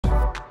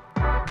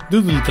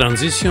Doodle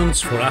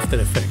transitions for After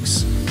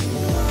Effects.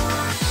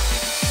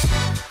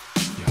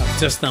 You have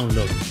just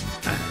downloaded,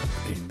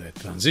 and in the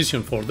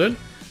transition folder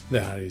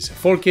there is a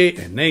 4K,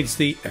 an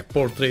HD, a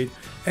portrait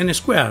and a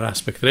square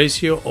aspect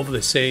ratio of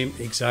the same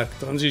exact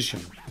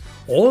transition,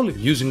 all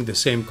using the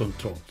same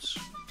controls.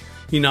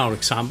 In our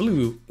example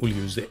we will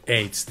use the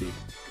HD.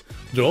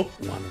 Drop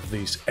one of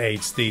these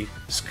HD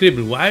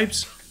scribble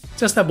wipes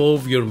just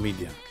above your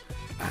media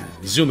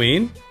and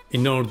zoom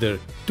in order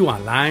to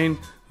align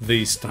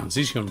this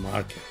transition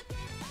marker.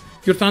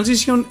 Your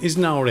transition is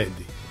now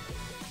ready.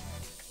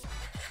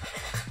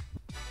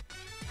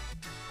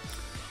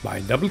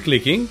 By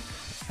double-clicking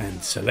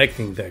and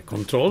selecting the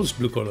controls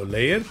blue color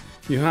layer,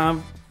 you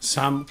have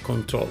some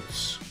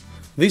controls.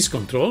 These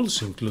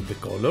controls include the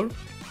color,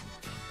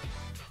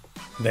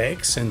 the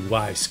X and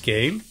Y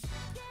scale,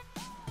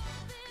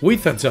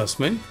 width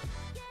adjustment,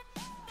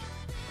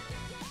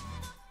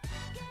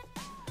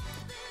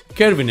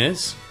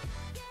 curviness,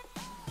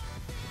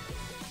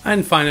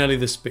 and finally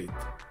the speed.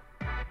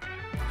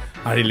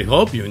 I really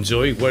hope you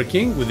enjoy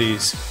working with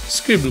these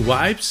scribble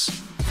wipes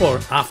for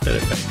After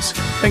Effects.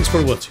 Thanks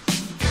for watching.